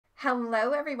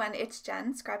Hello everyone, it's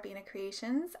Jen, Scrapbena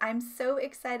Creations. I'm so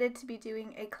excited to be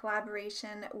doing a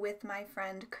collaboration with my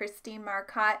friend Kristie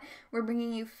Marcotte. We're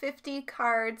bringing you 50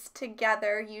 cards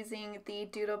together using the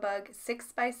Doodlebug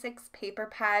 6x6 paper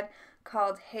pad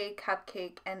called Hey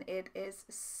Cupcake, and it is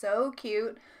so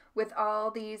cute with all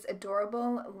these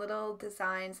adorable little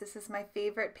designs. This is my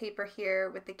favorite paper here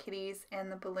with the kitties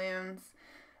and the balloons.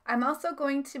 I'm also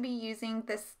going to be using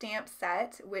the stamp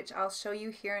set, which I'll show you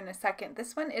here in a second.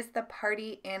 This one is the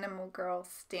Party Animal Girl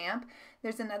stamp.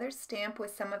 There's another stamp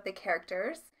with some of the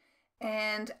characters.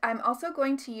 And I'm also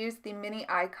going to use the mini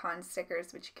icon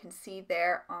stickers, which you can see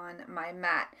there on my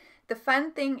mat. The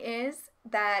fun thing is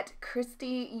that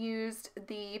Kristie used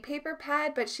the paper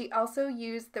pad, but she also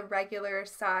used the regular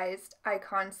sized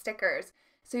icon stickers.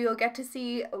 So you'll get to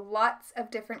see lots of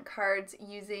different cards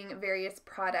using various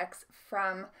products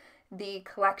from the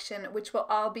collection, which will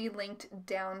all be linked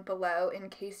down below in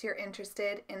case you're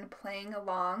interested in playing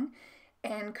along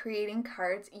and creating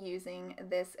cards using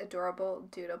this adorable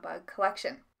Doodlebug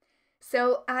collection.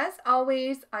 So as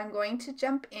always, I'm going to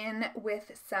jump in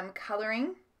with some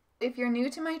coloring. If you're new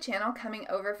to my channel, coming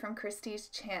over from Kristie's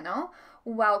channel,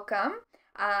 welcome.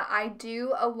 I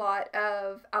do a lot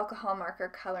of alcohol marker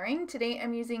coloring. Today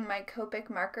I'm using my Copic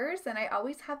markers, and I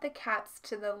always have the caps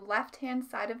to the left-hand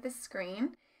side of the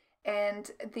screen,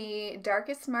 and the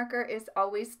darkest marker is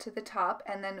always to the top,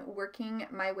 and then working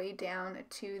my way down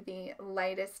to the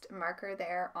lightest marker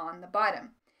there on the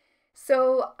bottom.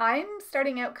 So I'm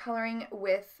starting out coloring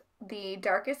with the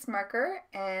darkest marker,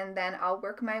 and then I'll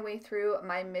work my way through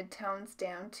my midtones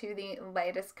down to the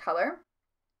lightest color.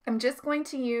 I'm just going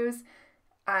to use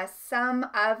some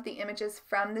of the images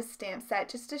from the stamp set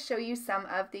just to show you some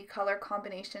of the color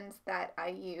combinations that I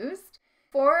used.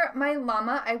 For my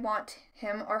llama, I want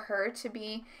him or her to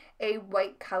be a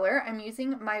white color. I'm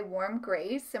using my warm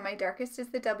grays, so my darkest is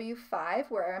the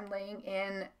W5, where I'm laying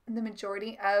in the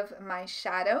majority of my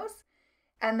shadows.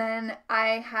 And then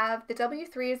I have the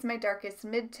W3 as my darkest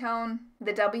midtone,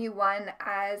 the W1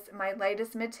 as my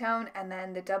lightest midtone, and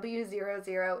then the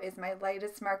W00 is my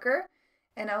lightest marker.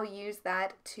 And I'll use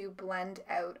that to blend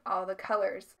out all the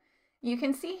colors. You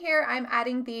can see here I'm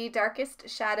adding the darkest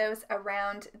shadows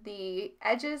around the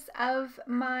edges of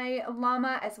my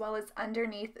llama, as well as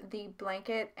underneath the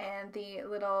blanket and the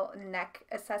little neck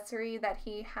accessory that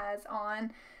he has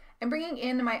on. I'm bringing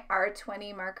in my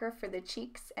R20 marker for the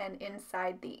cheeks and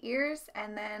inside the ears,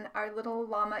 and then our little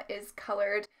llama is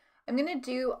colored. I'm going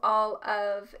to do all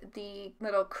of the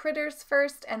little critters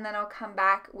first, and then I'll come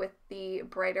back with the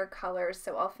brighter colors,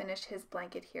 so I'll finish his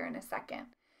blanket here in a second.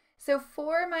 So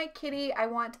for my kitty, I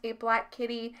want a black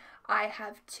kitty. I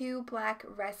have two black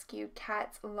rescued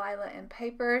cats, Lila and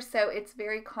Piper, so it's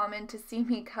very common to see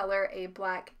me color a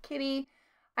black kitty.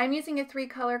 I'm using a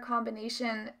 3-color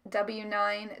combination,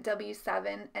 W9,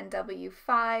 W7, and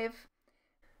W5.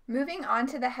 Moving on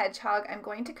to the hedgehog, I'm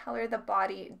going to color the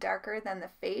body darker than the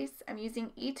face. I'm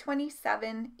using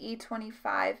E27,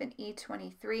 E25, and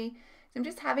E23. So I'm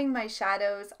just having my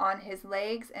shadows on his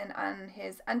legs and on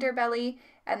his underbelly,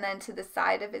 and then to the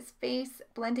side of his face,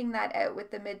 blending that out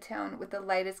with the midtone with the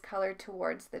lightest color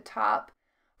towards the top.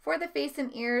 For the face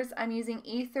and ears, I'm using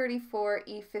E34,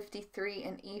 E53,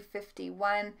 and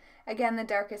E51. Again, the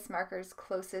darkest markers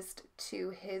closest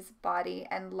to his body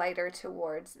and lighter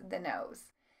towards the nose.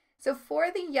 So for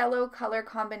the yellow color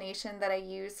combination that I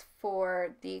use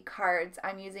for the cards,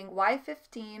 I'm using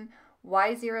Y15,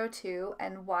 Y02,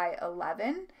 and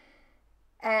Y11.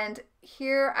 And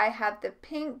here I have the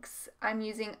pinks. I'm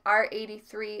using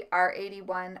R83,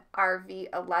 R81,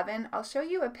 RV11. I'll show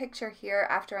you a picture here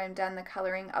after I'm done the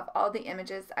coloring of all the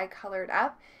images I colored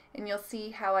up, and you'll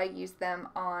see how I use them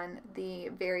on the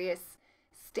various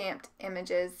stamped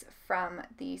images from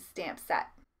the stamp set.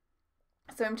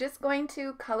 So I'm just going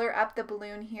to color up the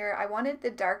balloon here. I wanted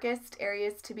the darkest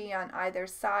areas to be on either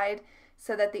side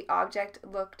so that the object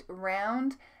looked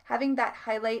round. Having that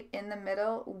highlight in the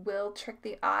middle will trick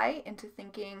the eye into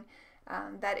thinking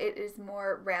that it is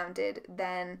more rounded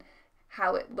than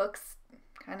how it looks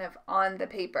kind of on the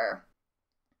paper.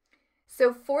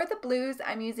 So for the blues,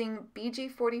 I'm using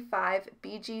BG45,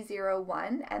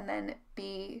 BG01, and then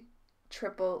B000.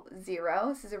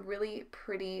 This is a really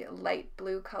pretty light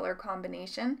blue color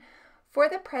combination. For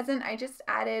the present, I just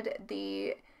added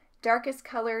the darkest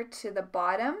color to the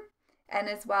bottom, and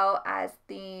as well as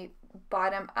the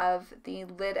bottom of the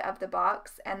lid of the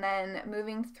box, and then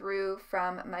moving through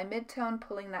from my midtone,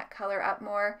 pulling that color up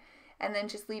more, and then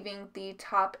just leaving the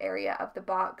top area of the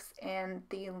box and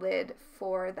the lid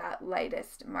for that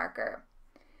lightest marker.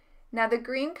 Now the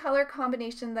green color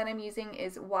combination that I'm using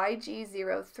is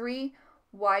YG03,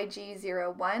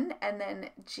 YG01 and then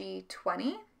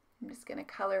G20. I'm just going to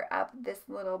color up this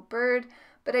little bird,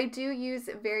 but I do use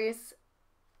various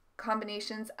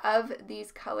combinations of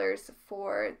these colors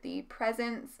for the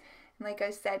presents. And like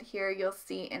I said here, you'll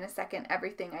see in a second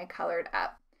everything I colored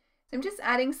up. So I'm just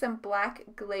adding some black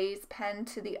glaze pen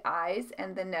to the eyes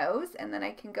and the nose, and then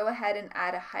I can go ahead and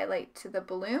add a highlight to the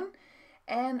balloon.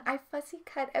 And I fussy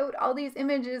cut out all these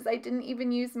images. I didn't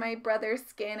even use my brother's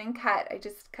scan and cut. I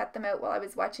just cut them out while I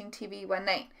was watching TV one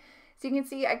night. So you can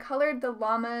see I colored the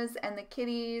llamas and the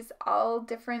kitties all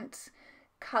different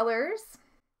colors.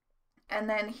 And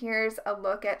then here's a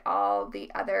look at all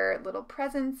the other little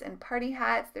presents and party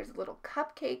hats. There's a little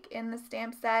cupcake in the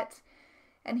stamp set.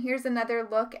 And here's another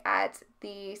look at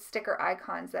the sticker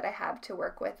icons that I have to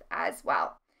work with as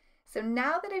well. So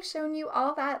now that I've shown you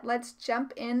all that, let's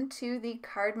jump into the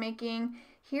card making.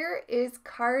 Here is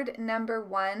card number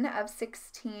 1 of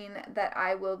 16 that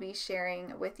I will be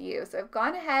sharing with you. So I've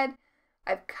gone ahead,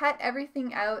 I've cut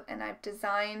everything out, and I've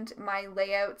designed my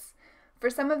layouts. For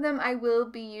some of them I will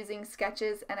be using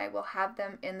sketches, and I will have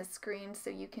them in the screen so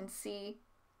you can see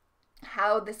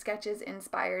how the sketches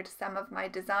inspired some of my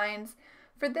designs.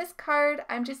 For this card,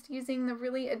 I'm just using the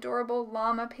really adorable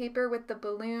llama paper with the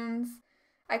balloons.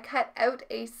 I cut out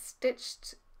a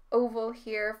stitched oval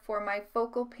here for my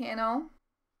focal panel.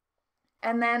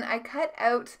 And then I cut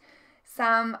out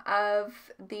some of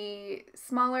the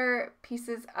smaller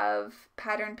pieces of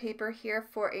pattern paper here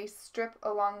for a strip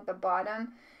along the bottom.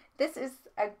 This is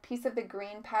a piece of the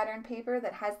green pattern paper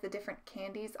that has the different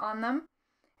candies on them.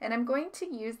 And I'm going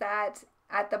to use that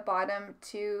at the bottom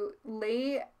to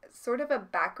lay sort of a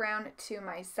background to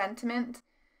my sentiment.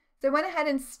 So I went ahead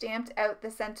and stamped out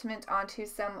the sentiment onto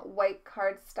some white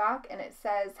cardstock, and it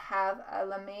says, "Have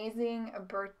an amazing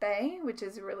birthday," which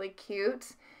is really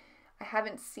cute. I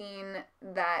haven't seen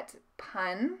that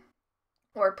pun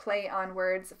or play on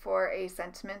words for a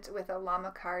sentiment with a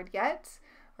llama card yet,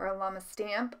 or a llama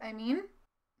stamp, I mean.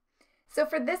 So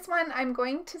for this one, I'm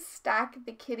going to stack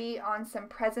the kitty on some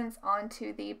presents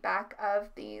onto the back of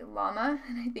the llama,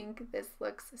 and I think this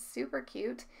looks super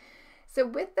cute. So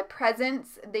with the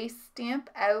presents, they stamp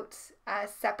out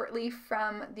separately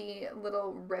from the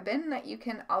little ribbon that you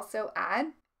can also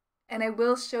add. And I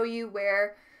will show you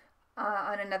where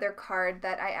on another card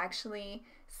that I actually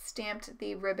stamped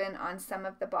the ribbon on some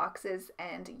of the boxes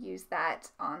and used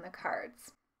that on the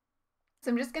cards.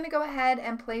 So I'm just going to go ahead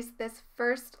and place this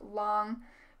first long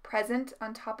present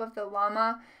on top of the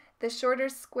llama. The shorter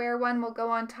square one will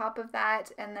go on top of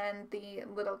that, and then the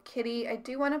little kitty. I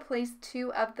do want to place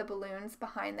 2 of the balloons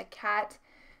behind the cat.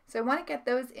 So I want to get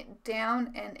those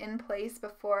down and in place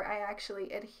before I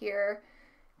actually adhere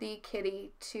the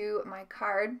kitty to my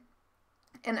card.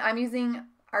 And I'm using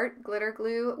art glitter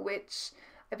glue, which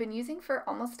I've been using for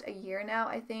almost a year now,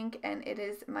 I think, and it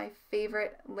is my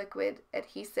favorite liquid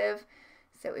adhesive.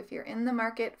 So if you're in the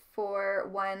market for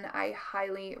one, I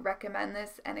highly recommend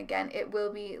this. And again, it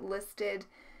will be listed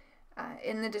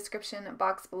in the description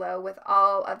box below with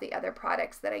all of the other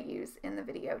products that I use in the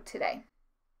video today.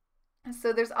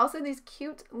 So there's also these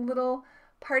cute little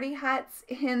party hats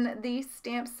in the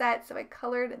stamp set. So I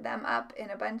colored them up in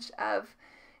a bunch of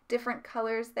different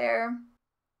colors there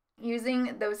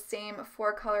using those same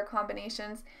 4 color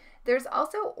combinations. There's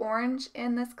also orange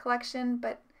in this collection,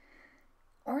 but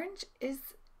orange is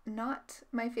not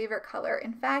my favorite color.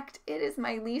 In fact, it is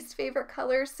my least favorite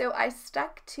color, so I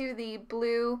stuck to the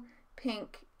blue,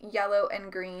 pink, yellow,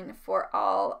 and green for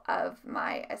all of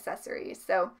my accessories.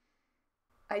 So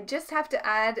I just have to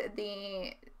add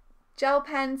the gel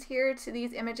pens here to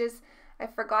these images. I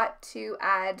forgot to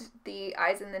add the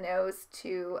eyes and the nose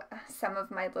to some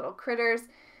of my little critters.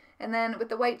 And then with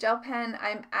the white gel pen,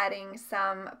 I'm adding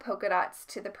some polka dots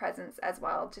to the presents as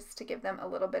well, just to give them a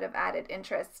little bit of added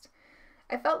interest.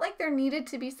 I felt like there needed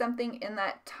to be something in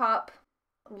that top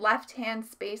left-hand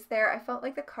space there. I felt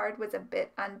like the card was a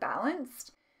bit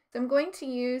unbalanced. So I'm going to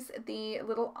use the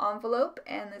little envelope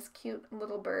and this cute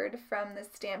little bird from the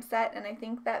stamp set, and I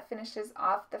think that finishes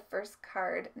off the first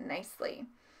card nicely.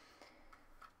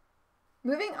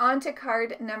 Moving on to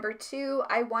card number 2,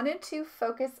 I wanted to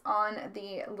focus on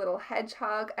the little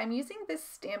hedgehog. I'm using this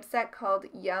stamp set called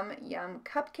Yum Yum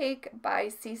Cupcake by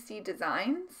CC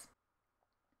Designs.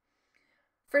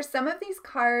 For some of these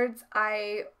cards,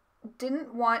 I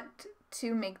didn't want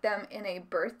to make them in a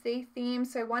birthday theme,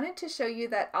 so I wanted to show you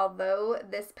that although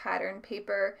this pattern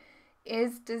paper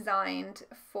is designed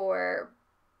for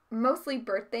mostly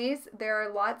birthdays, there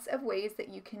are lots of ways that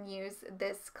you can use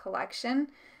this collection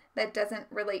that doesn't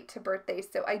relate to birthdays.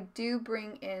 So I do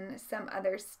bring in some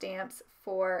other stamps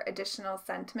for additional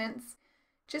sentiments,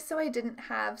 just so I didn't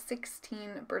have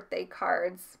 16 birthday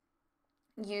cards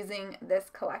using this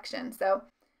collection. So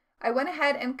I went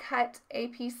ahead and cut a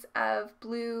piece of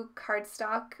blue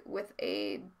cardstock with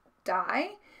a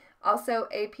die, also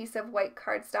a piece of white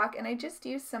cardstock, and I just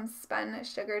used some spun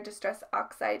sugar distress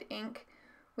oxide ink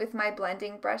with my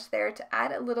blending brush there to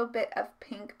add a little bit of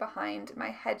pink behind my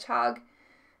hedgehog,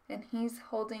 and he's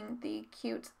holding the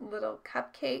cute little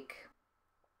cupcake.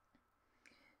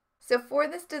 So for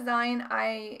this design,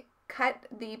 I cut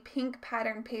the pink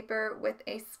pattern paper with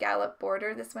a scallop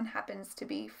border. This one happens to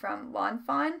be from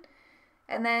Fawn.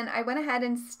 And then I went ahead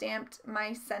and stamped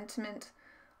my sentiment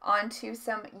onto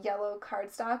some yellow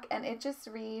cardstock, and it just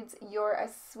reads, "You're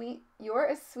as sweet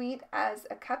as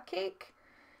a cupcake."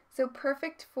 So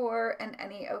perfect for an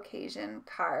any occasion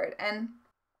card. And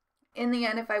in the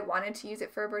end, if I wanted to use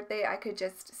it for a birthday, I could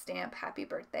just stamp happy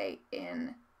birthday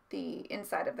in the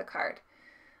inside of the card.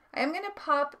 I am going to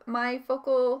pop my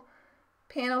focal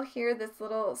panel here, this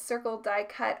little circle die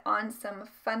cut, on some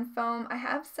fun foam. I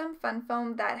have some fun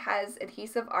foam that has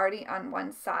adhesive already on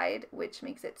one side, which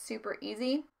makes it super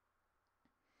easy.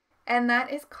 And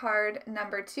that is card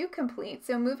number 2 complete.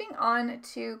 So moving on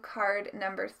to card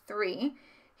number 3.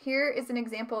 Here is an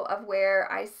example of where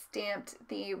I stamped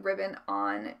the ribbon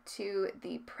on to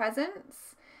the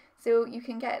presents. So you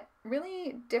can get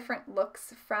really different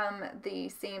looks from the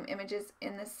same images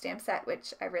in this stamp set,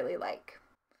 which I really like.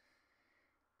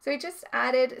 So I just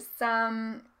added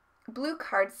some blue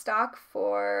cardstock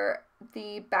for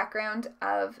the background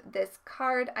of this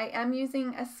card. I am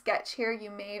using a sketch here.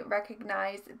 You may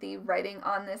recognize the writing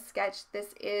on this sketch.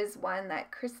 This is one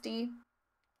that Kristie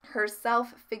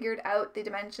herself figured out the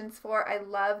dimensions for. I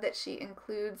love that she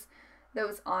includes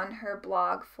those on her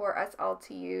blog for us all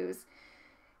to use.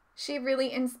 She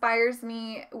really inspires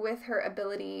me with her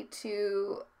ability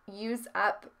to use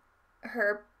up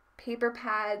her paper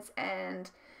pads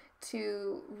and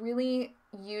to really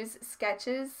use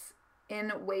sketches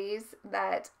in ways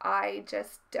that I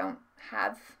just don't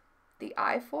have the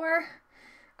eye for.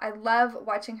 I love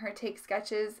watching her take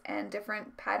sketches and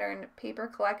different pattern paper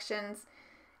collections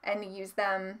and use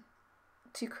them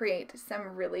to create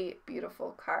some really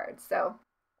beautiful cards. So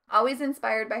always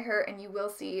inspired by her, and you will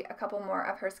see a couple more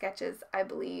of her sketches, I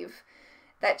believe,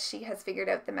 that she has figured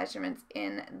out the measurements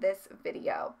in this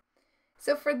video.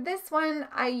 So for this one,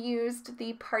 I used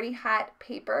the party hat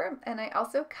paper, and I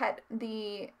also cut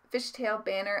the fishtail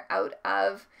banner out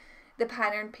of the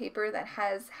pattern paper that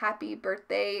has happy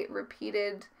birthday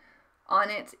repeated on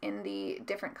it in the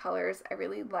different colors. I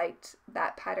really liked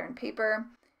that pattern paper.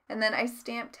 And then I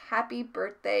stamped happy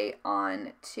birthday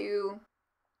on to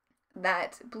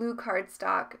that blue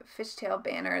cardstock fishtail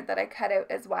banner that I cut out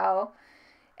as well.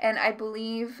 And I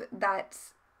believe that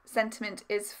sentiment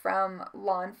is from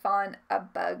Fawn, a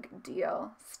bug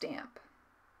deal stamp.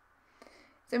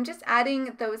 So I'm just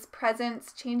adding those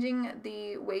presents, changing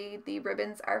the way the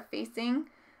ribbons are facing,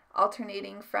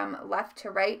 alternating from left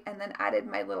to right, and then added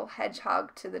my little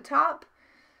hedgehog to the top,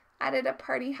 added a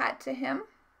party hat to him.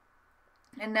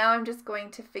 And now I'm just going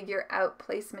to figure out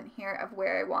placement here of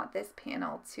where I want this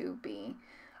panel to be.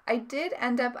 I did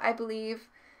end up, I believe,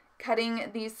 cutting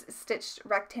these stitched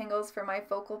rectangles for my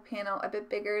focal panel a bit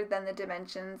bigger than the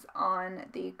dimensions on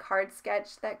the card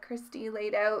sketch that Kristie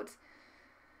laid out.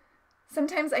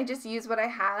 Sometimes I just use what I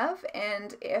have,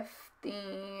 and if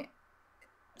the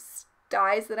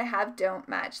dies that I have don't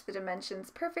match the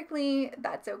dimensions perfectly,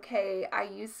 that's okay. I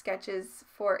use sketches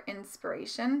for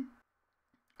inspiration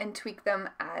and tweak them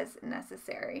as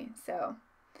necessary. So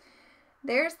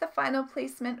there's the final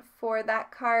placement for that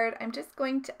card. I'm just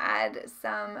going to add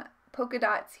some polka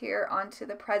dots here onto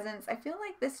the presents. I feel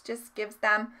like this just gives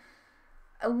them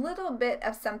a little bit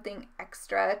of something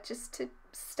extra just to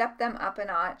step them up a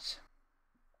notch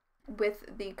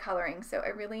with the coloring. So I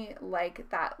really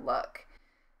like that look.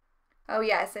 Oh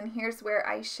yes, and here's where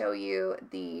I show you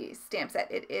the stamp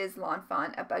set. It is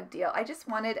Fawn, a bug deal. I just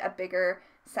wanted a bigger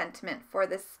sentiment for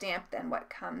this stamp than what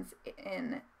comes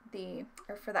in the,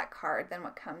 or for that card than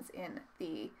what comes in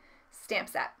the stamp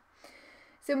set.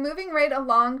 So moving right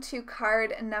along to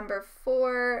card number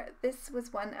 4, this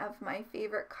was one of my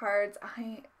favorite cards.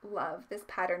 I love this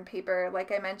pattern paper.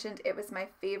 Like I mentioned, it was my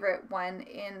favorite one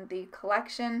in the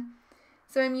collection.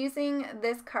 So I'm using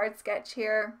this card sketch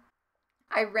here.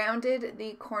 I rounded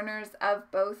the corners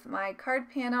of both my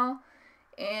card panel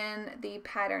and the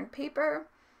pattern paper.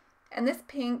 And this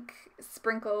pink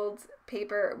sprinkled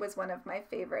paper was one of my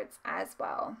favorites as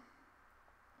well.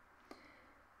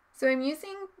 So I'm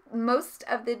using most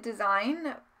of the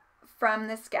design from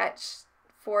the sketch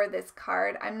for this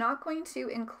card. I'm not going to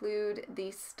include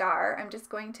the star. I'm just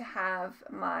going to have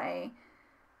my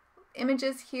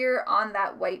images here on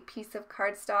that white piece of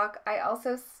cardstock. I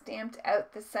also stamped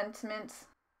out the sentiment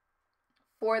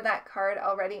for that card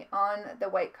already on the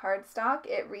white cardstock.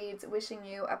 It reads, "Wishing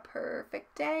you a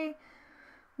perfect day,"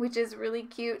 which is really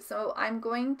cute. So I'm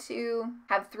going to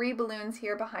have 3 balloons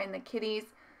here behind the kitties.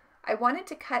 I wanted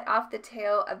to cut off the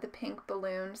tail of the pink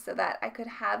balloon so that I could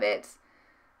have it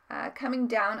coming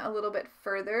down a little bit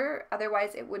further.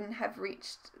 Otherwise it wouldn't have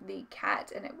reached the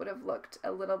cat and it would have looked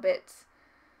a little bit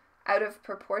out of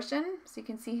proportion. So you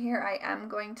can see here I am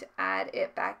going to add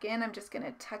it back in. I'm just going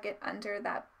to tuck it under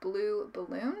that blue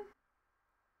balloon.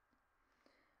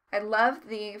 I love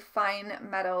the fine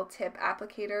metal tip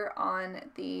applicator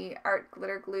on the art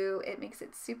glitter glue. It makes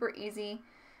it super easy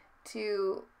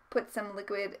to put some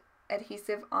liquid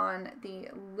adhesive on the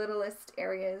littlest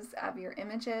areas of your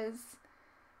images.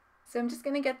 So I'm just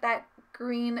going to get that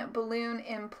green balloon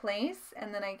in place,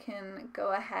 and then I can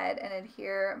go ahead and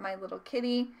adhere my little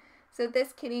kitty. So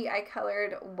this kitty I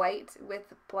colored white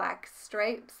with black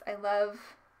stripes. I love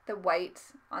the white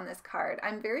on this card.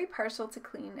 I'm very partial to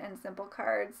clean and simple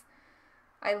cards.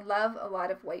 I love a lot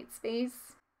of white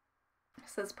space.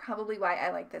 So that's probably why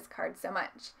I like this card so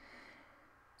much.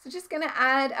 So just going to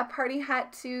add a party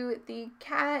hat to the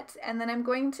cat, and then I'm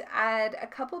going to add a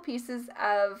couple pieces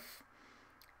of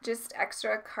just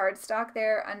extra cardstock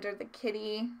there under the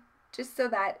kitty, just so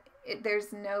that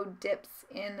there's no dips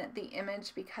in the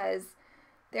image, because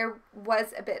there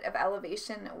was a bit of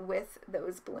elevation with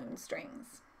those balloon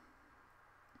strings.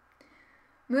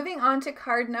 Moving on to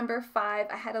card number 5,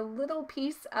 I had a little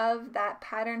piece of that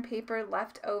pattern paper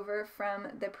left over from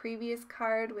the previous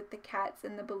card with the cats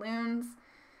and the balloons.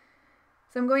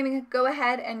 So I'm going to go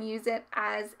ahead and use it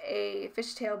as a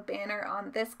fishtail banner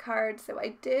on this card. So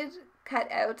I did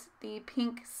cut out the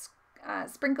pink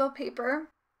sprinkle paper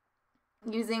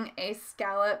using a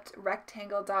scalloped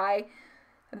rectangle die.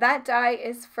 That die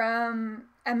is from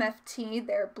MFT,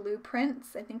 their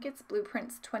blueprints. I think it's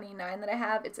blueprints 29 that I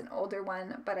have. It's an older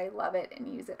one, but I love it and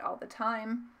use it all the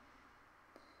time.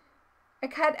 I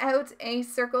cut out a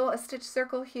circle, a stitch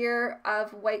circle here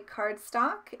of white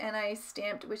cardstock, and I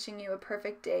stamped "Wishing you a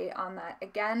perfect day" on that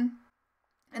again.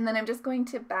 And then I'm just going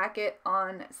to back it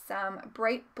on some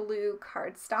bright blue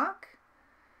cardstock,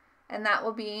 and that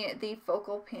will be the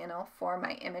focal panel for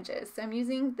my images. So I'm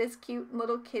using this cute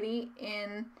little kitty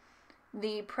in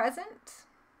the present,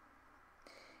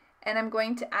 and I'm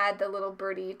going to add the little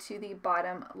birdie to the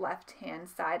bottom left hand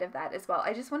side of that as well.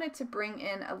 I just wanted to bring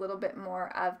in a little bit more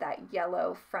of that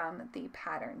yellow from the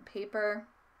pattern paper.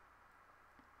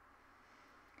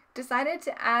 Decided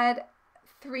to add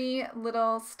 3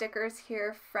 little stickers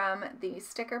here from the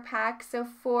sticker pack. So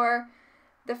for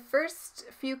the first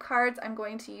few cards I'm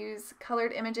going to use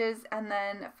colored images, and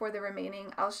then for the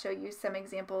remaining I'll show you some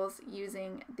examples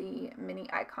using the mini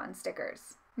icon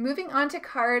stickers. Moving on to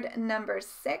card number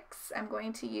 6, I'm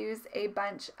going to use a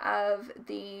bunch of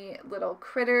the little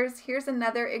critters. Here's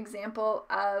another example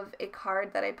of a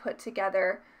card that I put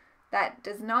together that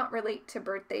does not relate to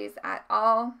birthdays at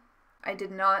all. I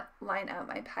did not line out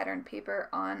my pattern paper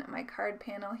on my card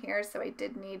panel here, so I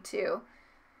did need to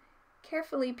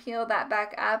carefully peel that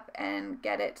back up and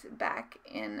get it back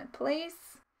in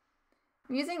place.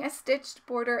 I'm using a stitched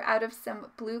border out of some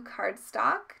blue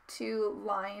cardstock to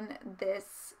line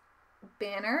this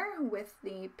banner with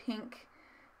the pink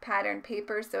pattern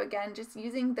paper. So again, just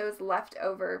using those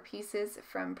leftover pieces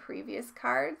from previous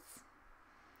cards.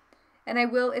 And I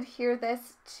will adhere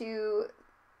this to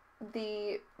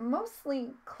the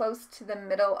mostly close to the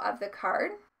middle of the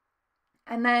card.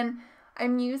 And then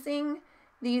I'm using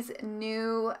these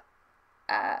new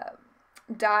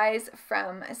dies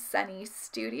from Sunny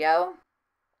Studio.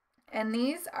 And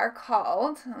these are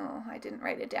called, oh, I didn't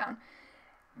write it down.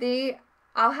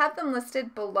 I'll have them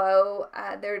listed below.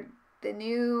 They're the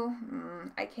new,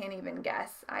 I can't even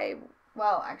guess.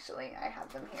 Well, actually, I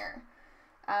have them here.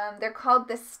 They're called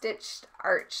the Stitched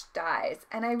Arch dies,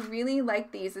 and I really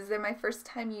like these as they're my first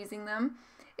time using them.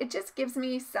 It just gives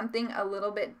me something a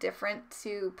little bit different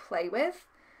to play with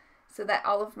so that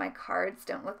all of my cards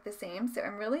don't look the same. So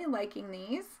I'm really liking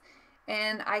these.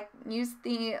 And I used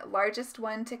the largest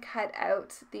one to cut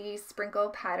out the sprinkle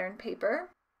pattern paper.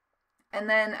 And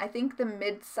then I think the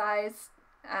mid-size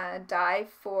die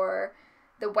for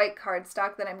the white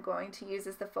cardstock that I'm going to use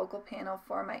as the focal panel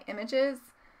for my images.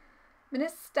 I'm going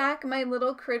to stack my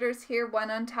little critters here one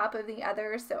on top of the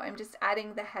other. So I'm just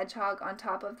adding the hedgehog on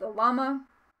top of the llama,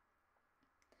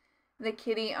 the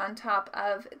kitty on top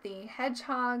of the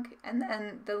hedgehog, and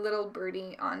then the little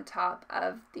birdie on top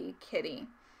of the kitty.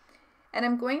 And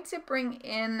I'm going to bring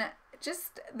in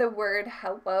just the word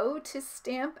hello to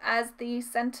stamp as the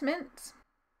sentiment.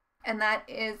 and that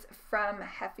is from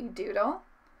Heffy Doodle.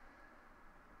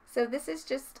 So this is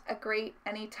just a great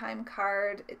anytime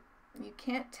card. You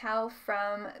can't tell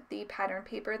from the pattern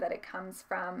paper that it comes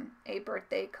from a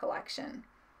birthday collection.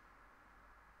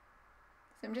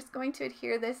 So I'm just going to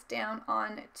adhere this down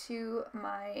on to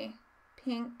my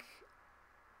pink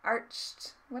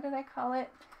arched, what did I call it?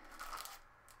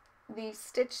 The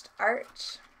stitched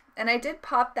arch. And I did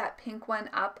pop that pink one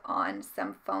up on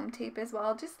some foam tape as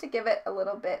well, just to give it a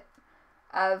little bit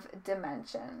of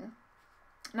dimension.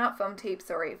 Not foam tape,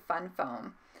 sorry, fun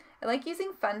foam. I like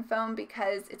using fun foam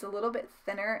because it's a little bit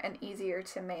thinner and easier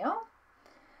to mail.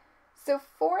 So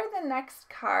for the next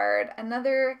card,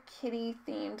 another kitty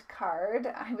themed card.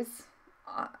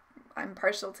 I'm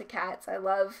partial to cats. I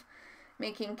love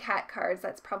making cat cards.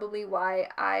 That's probably why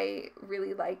I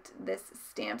really liked this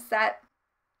stamp set.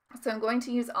 So I'm going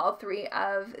to use all three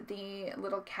of the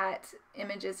little cat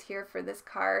images here for this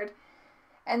card.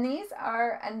 And these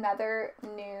are another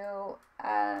new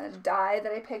die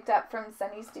that I picked up from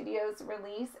Sunny Studios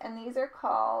release, and these are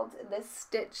called the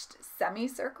Stitched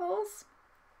Semicircles.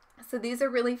 So these are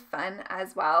really fun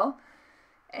as well,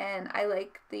 and I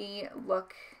like the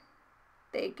look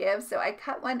they give. So I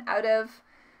cut one out of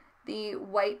the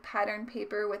white pattern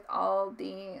paper with all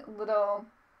the little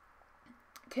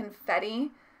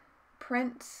confetti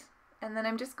print, and then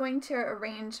I'm just going to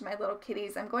arrange my little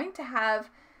kitties. I'm going to have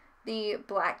the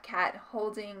black cat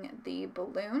holding the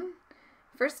balloon.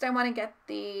 First, I want to get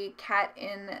the cat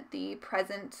in the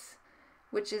present,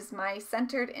 which is my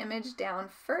centered image, down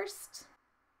first.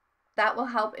 That will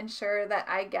help ensure that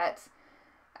I get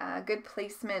good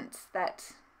placement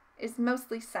that is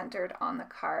mostly centered on the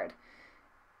card.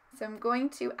 So I'm going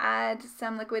to add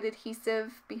some liquid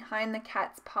adhesive behind the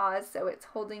cat's paws so it's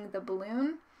holding the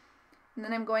balloon. And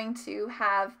then I'm going to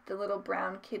have the little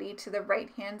brown kitty to the right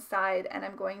hand side, and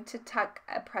I'm going to tuck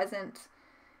a present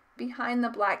behind the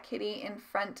black kitty in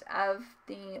front of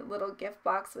the little gift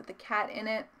box with the cat in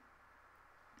it.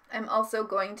 I'm also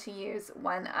going to use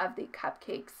one of the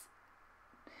cupcakes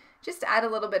just to add a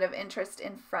little bit of interest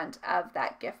in front of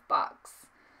that gift box.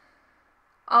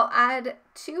 I'll add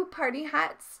 2 party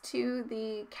hats to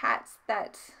the cats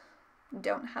that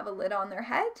don't have a lid on their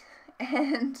head,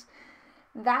 and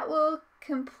that will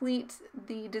complete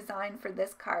the design for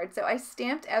this card. So I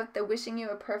stamped out the wishing you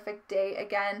a perfect day.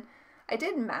 Again, I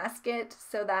did mask it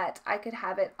so that I could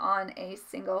have it on a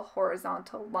single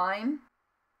horizontal line.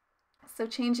 So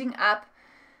changing up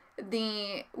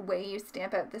the way you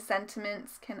stamp out the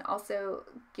sentiments can also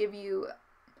give you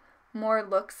more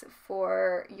looks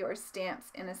for your stamps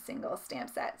in a single stamp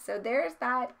set. So there's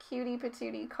that cutie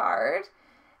patootie card.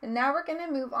 And now we're going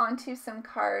to move on to some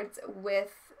cards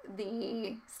with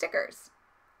the stickers.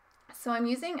 So I'm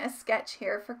using a sketch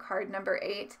here for card number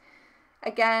 8.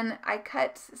 Again, I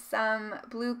cut some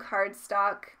blue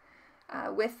cardstock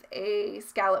with a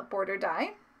scallop border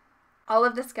die. All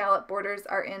of the scallop borders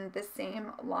are in the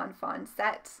same Lawn Fawn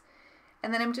set.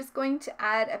 And then I'm just going to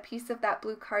add a piece of that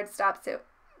blue cardstock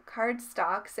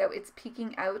so it's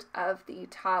peeking out of the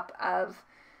top of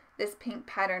this pink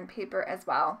pattern paper as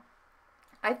well.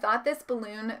 I thought this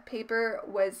balloon paper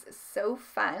was so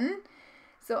fun,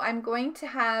 so I'm going to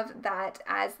have that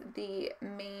as the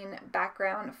main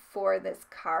background for this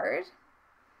card.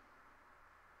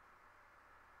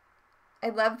 I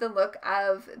love the look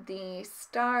of the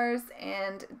stars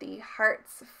and the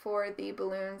hearts for the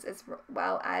balloons as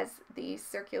well as the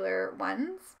circular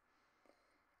ones.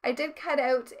 I did cut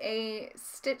out a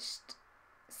stitched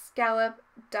scallop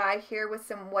die here with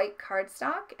some white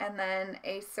cardstock and then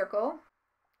a circle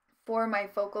for my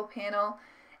focal panel,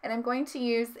 and I'm going to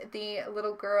use the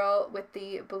little girl with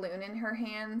the balloon in her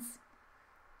hands.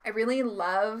 I really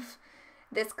love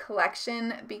this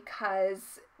collection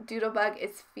because Doodlebug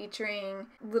is featuring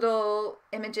little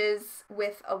images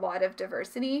with a lot of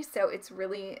diversity, so it's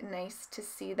really nice to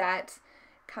see that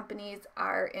companies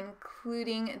are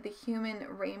including the human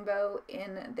rainbow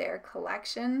in their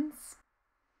collections.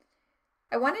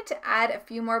 I wanted to add a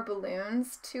few more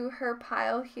balloons to her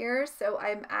pile here, so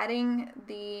I'm adding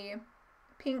the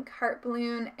pink heart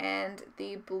balloon and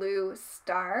the blue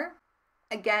star.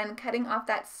 Again, cutting off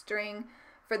that string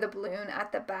for the balloon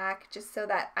at the back just so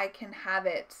that I can have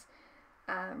it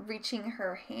reaching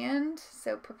her hand,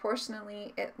 so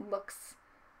proportionally it looks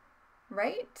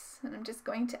right. And I'm just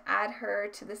going to add her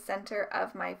to the center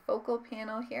of my focal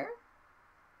panel here.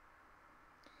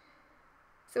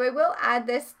 So I will add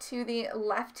this to the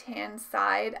left-hand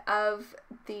side of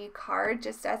the card,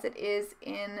 just as it is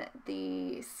in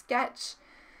the sketch.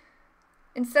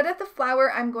 Instead of the flower,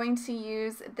 I'm going to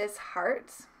use this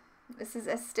heart. This is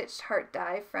a stitched heart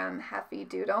die from Heffy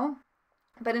Doodle.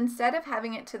 But instead of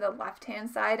having it to the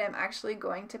left-hand side, I'm actually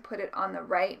going to put it on the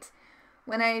right.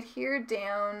 When I adhere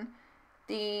down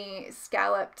the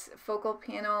scalloped focal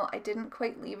panel, I didn't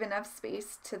quite leave enough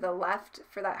space to the left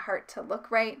for that heart to look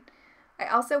right. I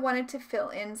also wanted to fill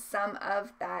in some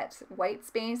of that white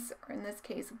space, or in this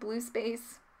case, blue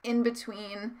space, in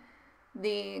between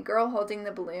the girl holding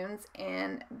the balloons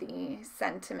and the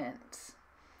sentiment.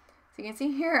 So you can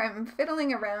see here I'm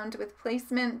fiddling around with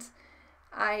placement.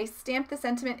 I stamped the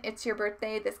sentiment, "It's your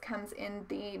birthday." This comes in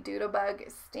the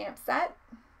Doodlebug stamp set.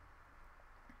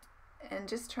 And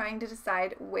just trying to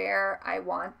decide where I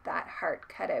want that heart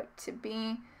cut out to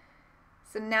be.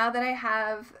 So now that I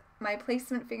have my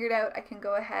placement figured out, I can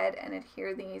go ahead and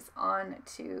adhere these on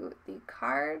to the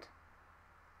card.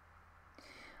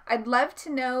 I'd love to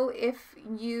know if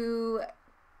you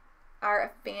are a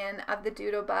fan of the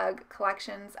Doodlebug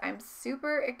collections. I'm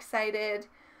super excited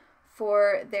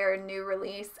for their new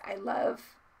release. I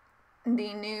love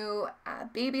the new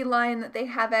baby line that they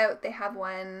have out. They have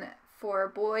one for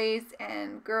boys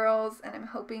and girls, and I'm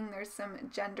hoping there's some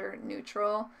gender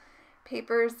neutral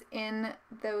papers in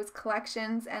those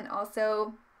collections. And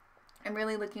also I'm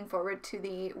really looking forward to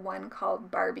the one called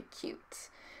Barbecue.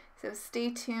 So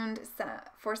stay tuned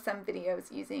for some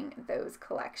videos using those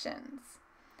collections.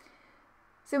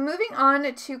 So moving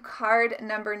on to card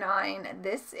number 9.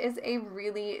 This is a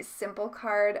really simple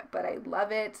card, but I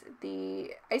love it.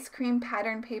 The ice cream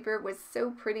pattern paper was so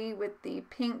pretty with the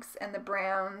pinks and the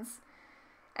browns,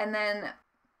 and then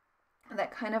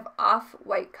that kind of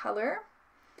off-white color.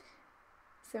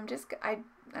 So I'm just, I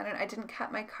didn't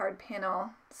cut my card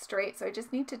panel straight, so I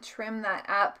just need to trim that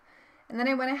up. And then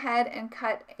I went ahead and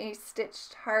cut a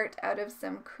stitched heart out of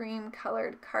some cream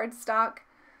colored cardstock.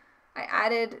 I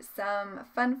added some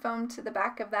fun foam to the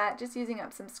back of that, just using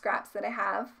up some scraps that I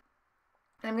have.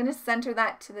 And I'm going to center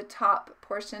that to the top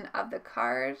portion of the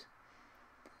card.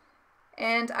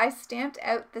 And I stamped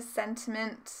out the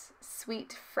sentiment,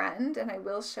 "Sweet Friend," and I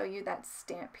will show you that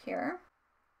stamp here.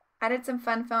 Added some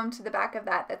fun foam to the back of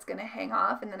that that's going to hang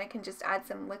off, and then I can just add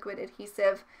some liquid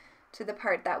adhesive to the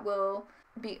part that will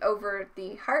be over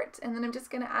the heart. And then I'm just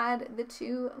going to add the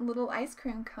 2 little ice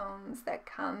cream cones that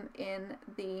come in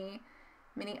the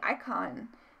mini icon.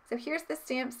 So here's the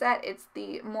stamp set. It's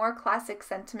the More Classic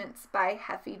Sentiments by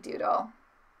Heffy Doodle.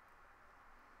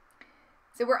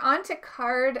 So we're on to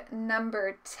card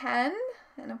number 10,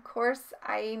 and of course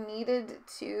I needed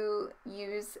to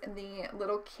use the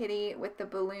little kitty with the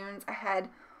balloons. I had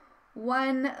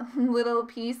one little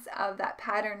piece of that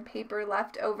pattern paper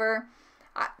left over.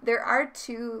 There are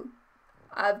 2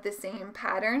 of the same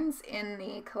patterns in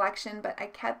the collection, but I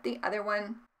kept the other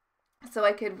one so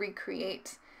I could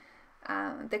recreate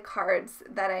the cards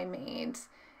that I made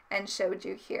and showed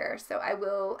you here. So I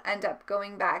will end up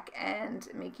going back and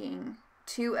making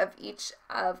 2 of each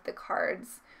of the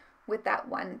cards with that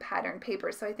one pattern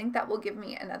paper. So I think that will give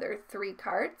me another 3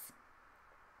 cards.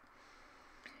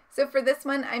 So for this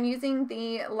one, I'm using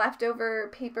the leftover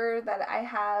paper that I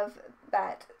have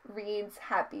that reads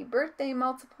 "Happy Birthday"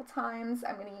 multiple times.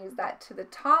 I'm going to use that to the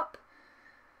top.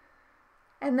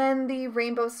 And then the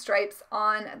rainbow stripes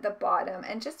on the bottom.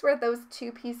 And just where those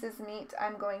 2 pieces meet,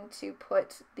 I'm going to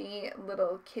put the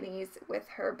little kitties with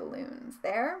her balloons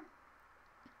there.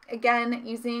 Again,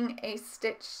 using a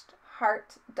stitched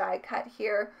heart die cut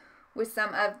here with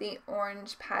some of the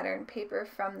orange pattern paper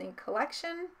from the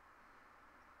collection.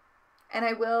 And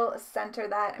I will center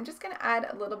that. I'm just going to add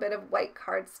a little bit of white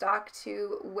cardstock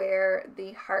to where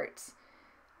the heart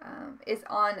is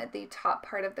on the top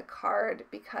part of the card,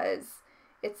 because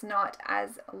it's not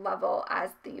as level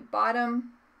as the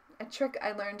bottom. A trick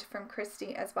I learned from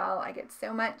Kristie as well. I get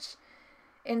so much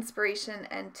inspiration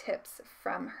and tips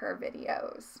from her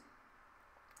videos.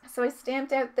 So I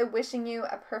stamped out the "Wishing You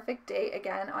a Perfect Day"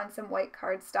 again on some white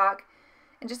cardstock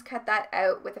and just cut that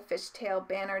out with a fishtail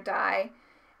banner die.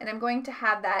 And I'm going to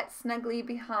have that snugly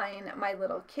behind my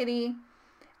little kitty,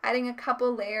 adding a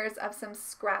couple layers of some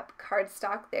scrap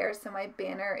cardstock there so my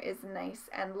banner is nice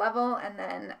and level, and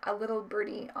then a little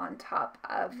birdie on top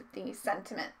of the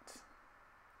sentiment.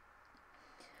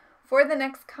 For the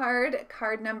next card,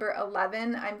 card number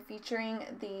 11, I'm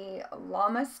featuring the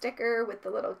llama sticker with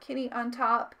the little kitty on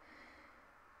top.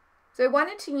 So I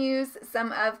wanted to use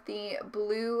some of the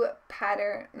blue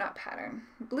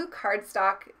blue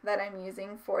cardstock that I'm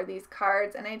using for these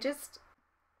cards, and I just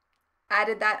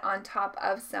added that on top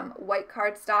of some white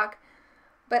cardstock,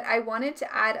 but I wanted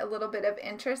to add a little bit of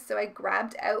interest, so I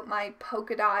grabbed out my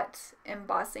polka dot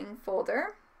embossing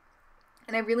folder,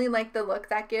 and I really like the look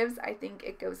that gives. I think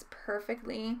it goes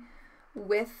perfectly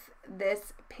with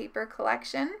this paper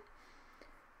collection.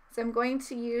 So I'm going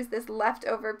to use this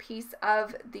leftover piece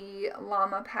of the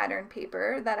llama pattern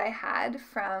paper that I had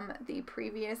from the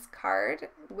previous card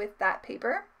with that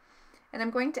paper. And I'm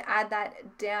going to add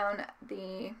that down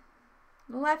the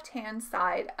left-hand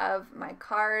side of my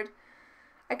card.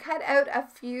 I cut out a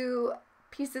few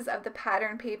pieces of the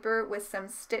pattern paper with some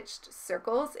stitched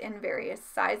circles in various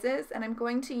sizes, and I'm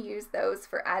going to use those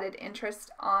for added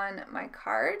interest on my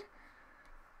card.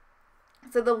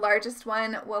 So the largest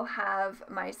one will have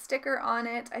my sticker on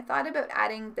it. I thought about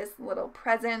adding this little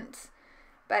present,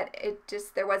 but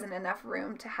there wasn't enough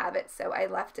room to have it, so I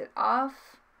left it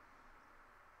off.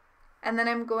 And then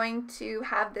I'm going to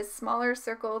have this smaller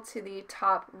circle to the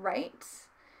top right,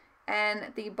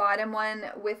 and the bottom one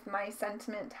with my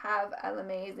sentiment, have an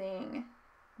amazing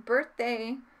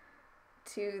birthday,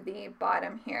 to the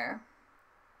bottom here.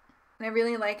 And I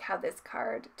really like how this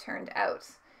card turned out.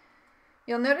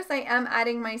 You'll notice I am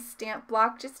adding my stamp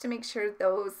block just to make sure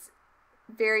those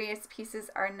various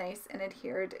pieces are nice and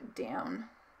adhered down.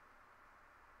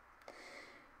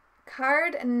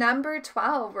 Card number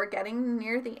 12, we're getting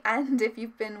near the end. If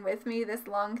you've been with me this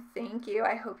long, thank you.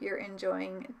 I hope you're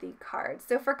enjoying the card.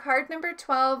 So for card number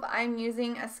 12, I'm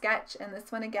using a sketch, and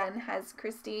this one again has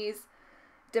Kristie's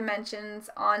dimensions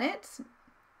on it.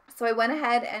 So I went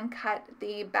ahead and cut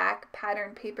the back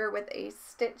pattern paper with a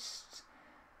stitched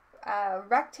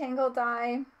rectangle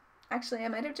die. Actually, I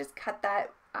might have just cut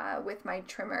that with my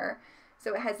trimmer,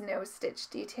 so it has no stitch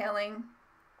detailing.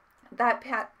 That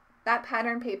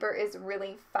pattern paper is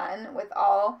really fun with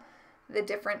all the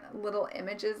different little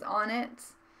images on it.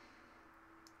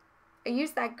 I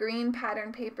used that green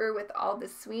pattern paper with all the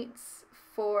sweets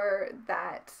for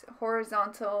that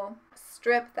horizontal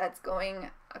strip that's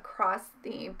going across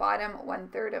the bottom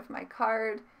 1/3 of my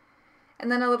card.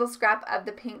 And then a little scrap of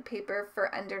the pink paper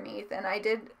for underneath, and I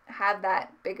did have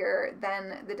that bigger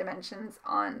than the dimensions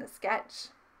on the sketch.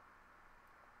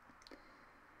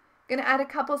 I'm gonna add a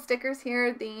couple stickers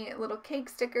here, the little cake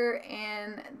sticker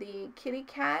and the kitty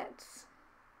cat.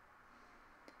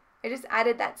 I just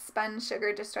added that spun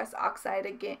sugar distress oxide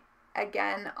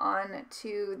again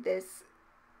onto this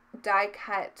die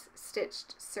cut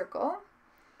stitched circle.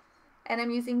 And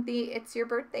I'm using the It's Your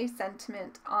Birthday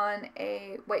sentiment on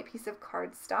a white piece of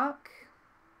cardstock.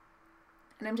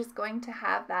 And I'm just going to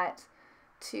have that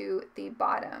to the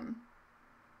bottom.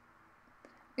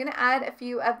 I'm going to add a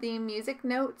few of the music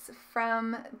notes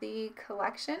from the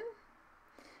collection,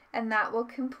 and that will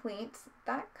complete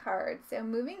that card. So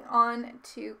moving on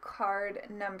to card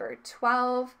number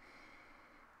 12.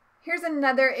 Here's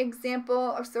another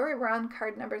example, oh sorry, we're on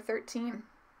card number 13.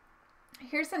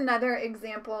 Here's another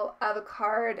example of a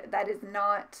card that is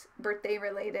not birthday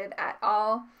related at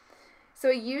all. So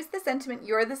I used the sentiment,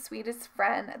 You're the Sweetest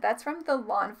Friend. That's from the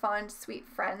Lawn Fawn Sweet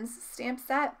Friends stamp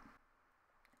set.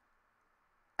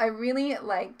 I really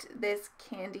liked this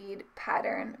candied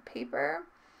pattern paper.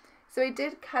 So I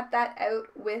did cut that out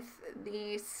with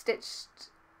the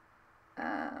stitched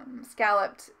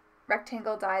scalloped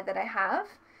rectangle die that I have.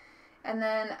 And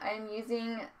then I'm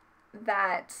using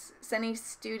that Sunny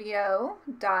Studio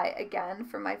die again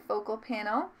for my focal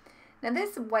panel. Now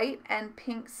this white and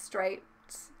pink striped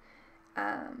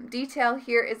detail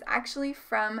here is actually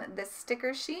from the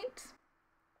sticker sheet,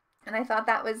 and I thought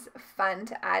that was fun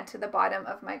to add to the bottom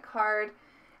of my card.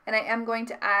 And I am going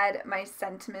to add my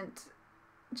sentiment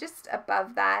just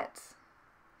above that.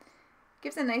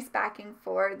 Gives a nice backing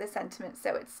for the sentiment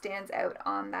so it stands out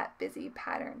on that busy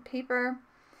pattern paper.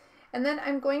 And then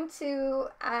I'm going to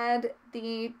add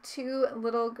the two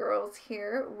little girls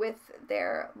here with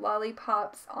their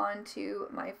lollipops onto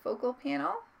my focal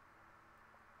panel.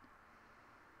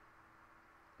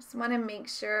 Just want to make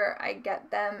sure I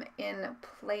get them in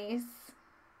place.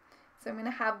 So I'm going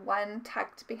to have one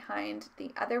tucked behind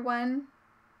the other one.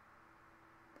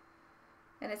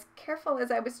 And as careful as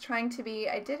I was trying to be,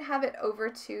 I did have it over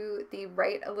to the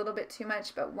right a little bit too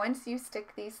much, but once you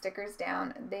stick these stickers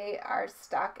down, they are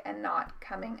stuck and not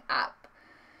coming up.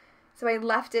 So I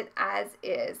left it as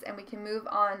is, and we can move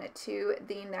on to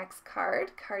the next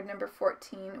card, card number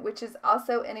 14, which is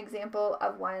also an example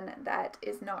of one that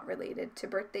is not related to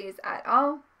birthdays at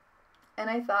all.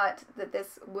 And I thought that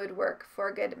this would work for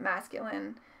a good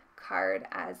masculine card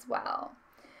as well.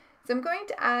 So I'm going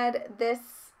to add this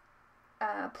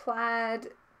plaid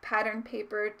pattern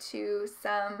paper to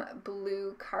some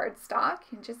blue cardstock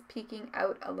and just peeking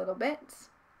out a little bit.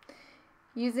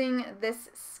 Using this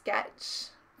sketch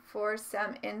for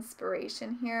some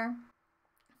inspiration here.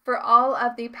 For all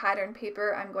of the pattern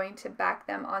paper, I'm going to back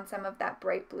them on some of that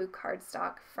bright blue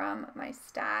cardstock from my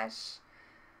stash.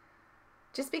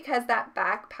 Just because that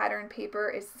back pattern paper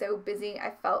is so busy,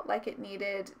 I felt like it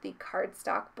needed the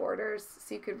cardstock borders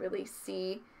so you could really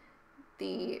see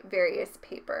the various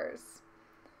papers.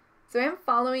 So I'm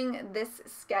following this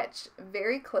sketch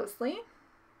very closely,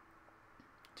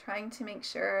 trying to make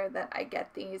sure that I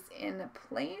get these in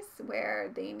place where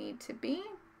they need to be.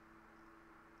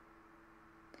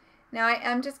 Now I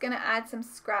am just going to add some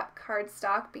scrap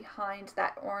cardstock behind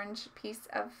that orange piece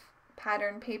of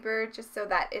pattern paper just so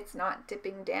that it's not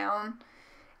dipping down.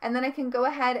 And then I can go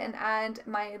ahead and add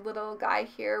my little guy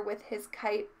here with his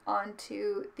kite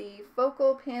onto the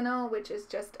focal panel, which is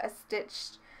just a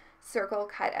stitched circle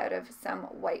cut out of some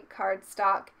white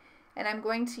cardstock. And I'm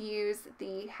going to use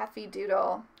the Heffy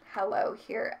Doodle Hello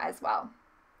here as well.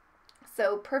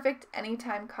 So perfect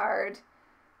anytime card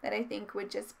that I think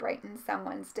would just brighten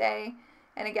someone's day.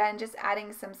 And again, just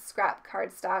adding some scrap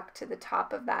cardstock to the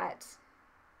top of that.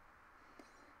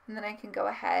 And then I can go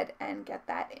ahead and get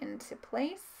that into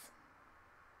place.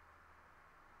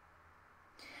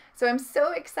 So I'm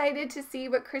so excited to see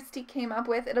what Kristie came up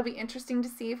with. It'll be interesting to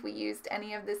see if we used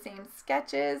any of the same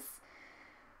sketches.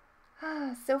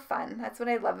 So fun. That's what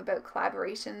I love about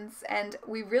collaborations, and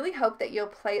we really hope that you'll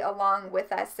play along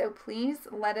with us. So please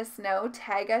let us know,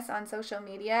 tag us on social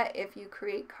media if you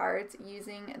create cards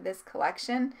using this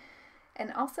collection,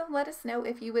 and also let us know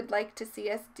if you would like to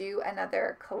see us do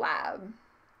another collab.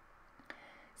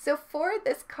 So for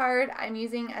this card, I'm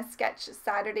using a Sketch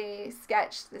Saturday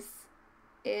sketch. This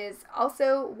is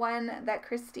also one that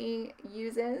Kristie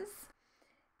uses.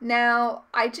 Now,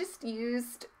 I just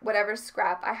used whatever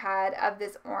scrap I had of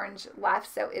this orange left,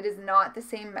 so it is not the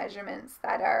same measurements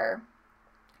that are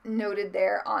noted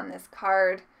there on this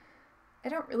card. I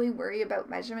don't really worry about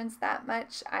measurements that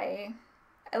much. I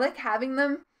like having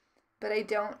them, but I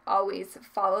don't always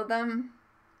follow them.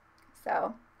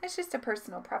 So it's just a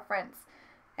personal preference,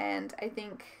 and I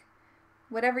think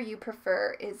whatever you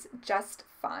prefer is just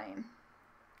fine.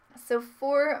 So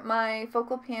for my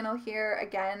focal panel here,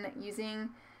 again, using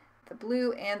the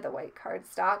blue and the white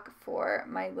cardstock for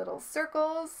my little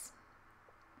circles.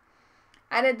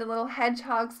 Added the little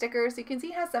hedgehog stickers. You can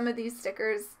see how some of these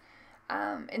stickers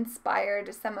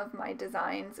inspired some of my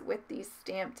designs with these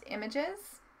stamped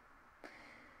images.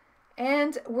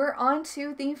 And we're on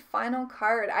to the final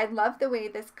card. I love the way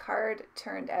this card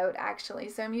turned out actually.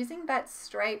 So I'm using that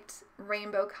striped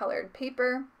rainbow colored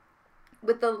paper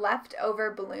with the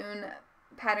leftover balloon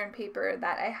pattern paper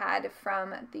that I had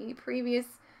from the previous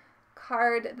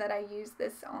card that I used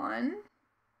this on,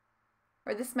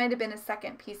 or this might have been a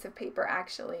second piece of paper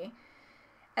actually.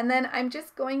 And then I'm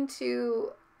just going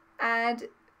to add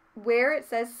where it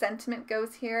says sentiment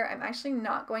goes here. I'm actually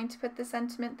not going to put the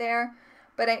sentiment there,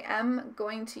 but I am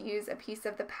going to use a piece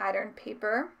of the pattern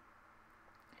paper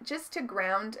just to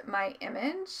ground my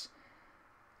image.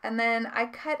 And then I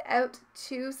cut out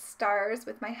 2 stars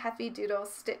with my Heffy Doodle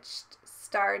stitched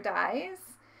star dies,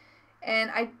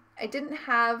 and I didn't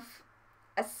have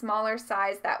a smaller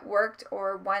size that worked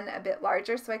or one a bit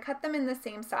larger, so I cut them in the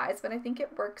same size, but I think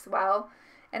it works well.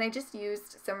 And I just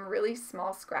used some really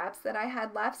small scraps that I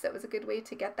had left, so it was a good way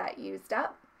to get that used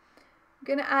up. I'm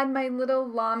going to add my little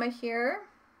llama here,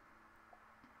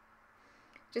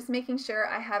 just making sure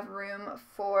I have room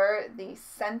for the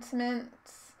sentiment.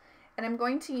 And I'm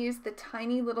going to use the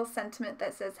tiny little sentiment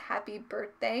that says happy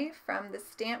birthday from the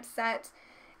stamp set.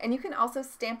 And you can also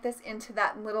stamp this into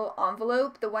that little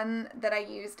envelope. The one that I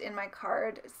used in my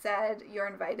card said you're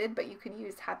invited, but you could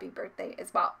use happy birthday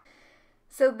as well.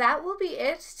 So that will be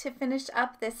it to finish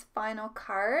up this final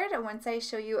card. Once I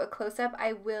show you a close-up,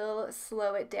 I will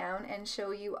slow it down and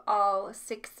show you all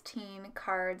 16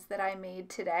 cards that I made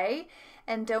today.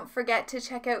 And don't forget to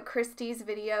check out Kristie's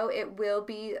video. It will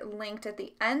be linked at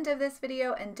the end of this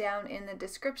video and down in the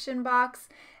description box.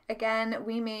 Again,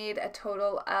 we made a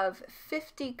total of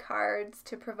 50 cards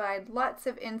to provide lots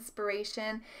of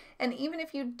inspiration. And even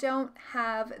if you don't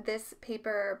have this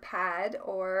paper pad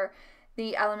or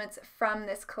the elements from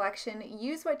this collection,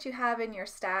 use what you have in your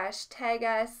stash, tag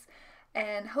us,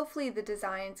 and hopefully the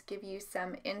designs give you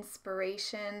some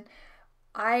inspiration.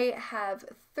 I have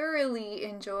thoroughly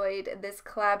enjoyed this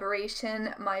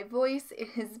collaboration. My voice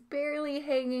is barely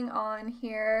hanging on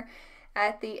here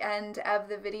at the end of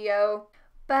the video,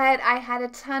 but I had a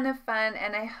ton of fun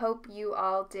and I hope you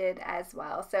all did as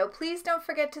well. So please don't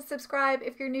forget to subscribe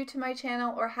if you're new to my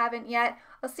channel or haven't yet.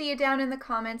 I'll see you down in the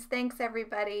comments. Thanks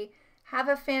everybody. Have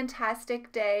a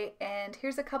fantastic day, and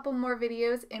here's a couple more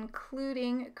videos,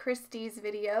 including Kristie's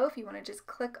video, if you want to just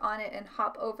click on it and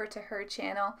hop over to her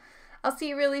channel. I'll see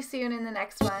you really soon in the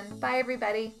next one. Bye,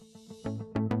 everybody.